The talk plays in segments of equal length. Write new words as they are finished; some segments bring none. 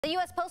The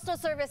U.S. Postal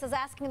Service is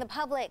asking the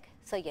public,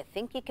 so you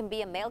think you can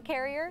be a mail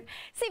carrier?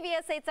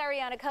 CBS 8's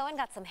Ariana Coun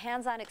got some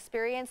hands-on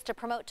experience to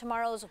promote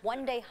tomorrow's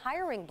one-day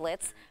hiring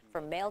blitz for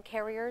mail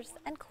carriers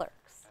and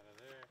clerks.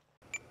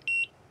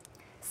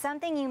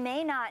 Something you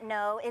may not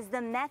know is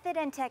the method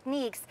and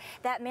techniques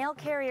that mail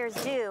carriers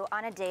do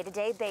on a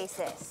day-to-day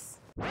basis.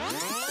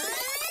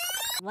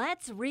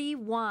 Let's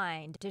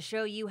rewind to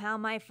show you how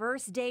my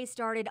first day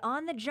started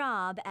on the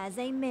job as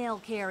a mail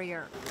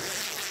carrier.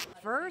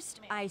 First,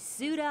 I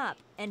suit up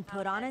and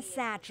put on a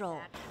satchel.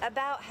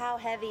 About how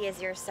heavy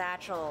is your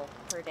satchel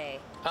per day?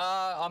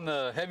 On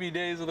the heavy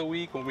days of the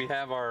week when we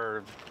have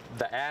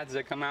the ads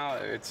that come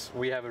out,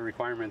 we have a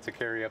requirement to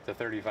carry up to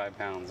 35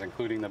 pounds,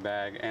 including the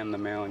bag and the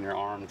mail in your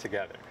arm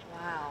together.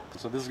 Wow.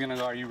 So this is gonna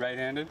go, are you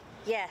right-handed?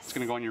 Yes. It's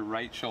gonna go on your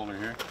right shoulder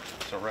here.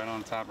 So right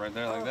on top right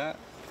there like that.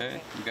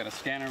 Okay. We got a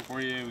scanner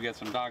for you, we got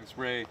some dog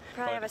spray.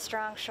 Probably have a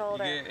strong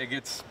shoulder. It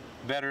gets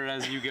better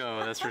as you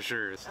go, that's for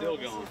sure. It's still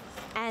going.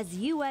 As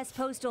U.S.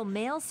 Postal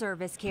Mail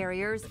Service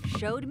carriers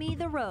showed me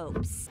the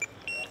ropes.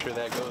 Sure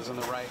that goes in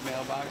the right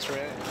mailbox,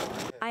 right?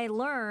 I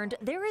learned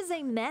there is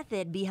a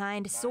method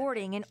behind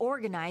sorting and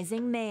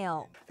organizing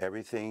mail.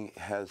 Everything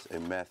has a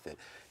method.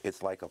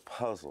 It's like a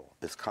puzzle.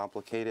 It's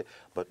complicated,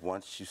 but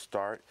once you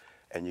start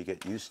and you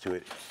get used to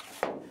it,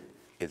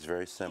 it's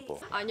very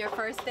simple. On your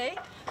first day,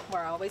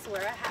 always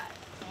wear a hat.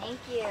 Thank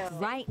you.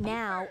 Right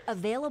now,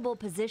 available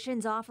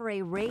positions offer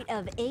a rate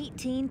of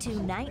 18 to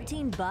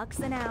 19 bucks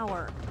an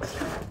hour.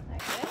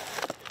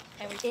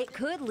 It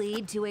could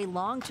lead to a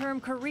long-term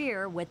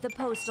career with the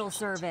Postal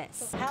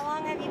Service. How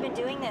long have you been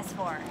doing this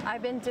for?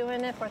 I've been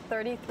doing it for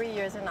 33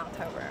 years in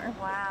October.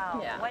 Wow.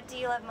 Yeah. What do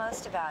you love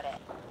most about it?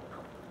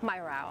 My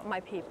route,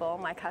 my people,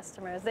 my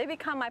customers, they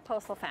become my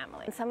postal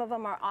family. And some of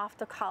them are off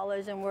to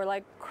college and we're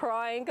like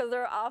crying because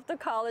they're off to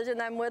college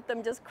and I'm with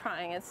them just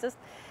crying. It's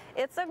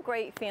a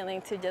great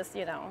feeling to just,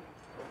 to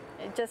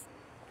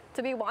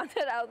be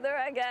wanted out there,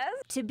 I guess.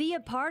 To be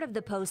a part of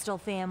the postal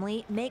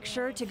family, make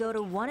sure to go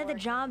to one of the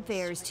job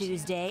fairs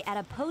Tuesday at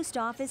a post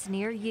office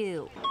near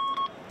you.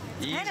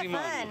 Easy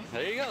money.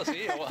 There you go.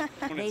 See,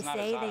 They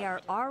say they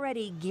are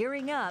already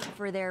gearing up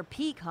for their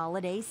peak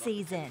holiday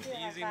season.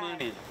 Easy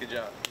money. Good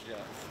job. Good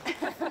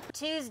job.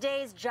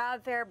 Tuesday's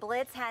Job Fair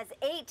Blitz has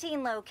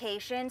 18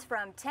 locations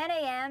from 10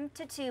 a.m.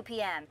 to 2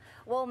 p.m.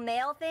 We'll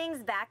mail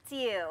things back to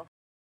you.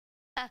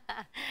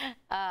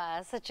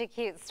 Such a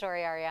cute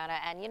story, Ariana.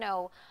 And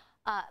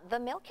the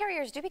mail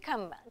carriers do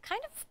become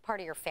kind of part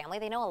of your family.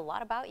 They know a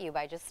lot about you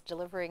by just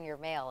delivering your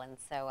mail. And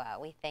so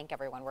we thank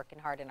everyone working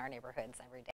hard in our neighborhoods every day.